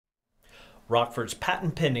Rockford's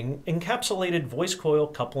patent-pending Encapsulated Voice Coil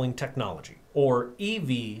Coupling technology, or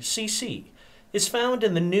EVCC, is found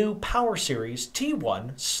in the new Power Series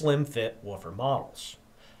T1 Slim Fit woofer models.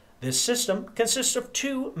 This system consists of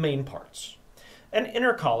two main parts: an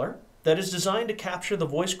inner collar that is designed to capture the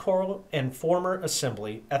voice coil and former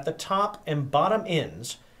assembly at the top and bottom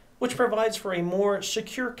ends, which provides for a more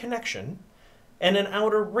secure connection, and an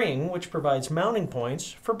outer ring which provides mounting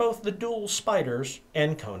points for both the dual spiders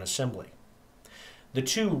and cone assembly. The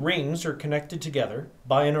two rings are connected together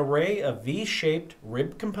by an array of V-shaped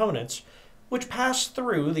rib components which pass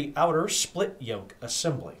through the outer split yoke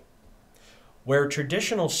assembly. Where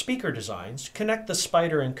traditional speaker designs connect the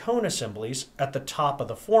spider and cone assemblies at the top of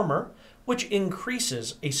the former, which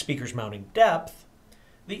increases a speaker's mounting depth,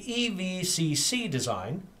 the EVCC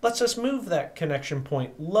design lets us move that connection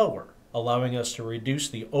point lower, allowing us to reduce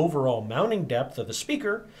the overall mounting depth of the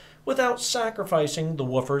speaker without sacrificing the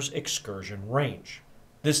woofer's excursion range.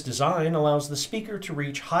 This design allows the speaker to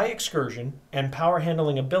reach high excursion and power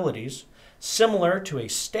handling abilities similar to a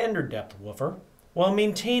standard depth woofer, while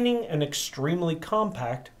maintaining an extremely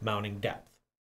compact mounting depth.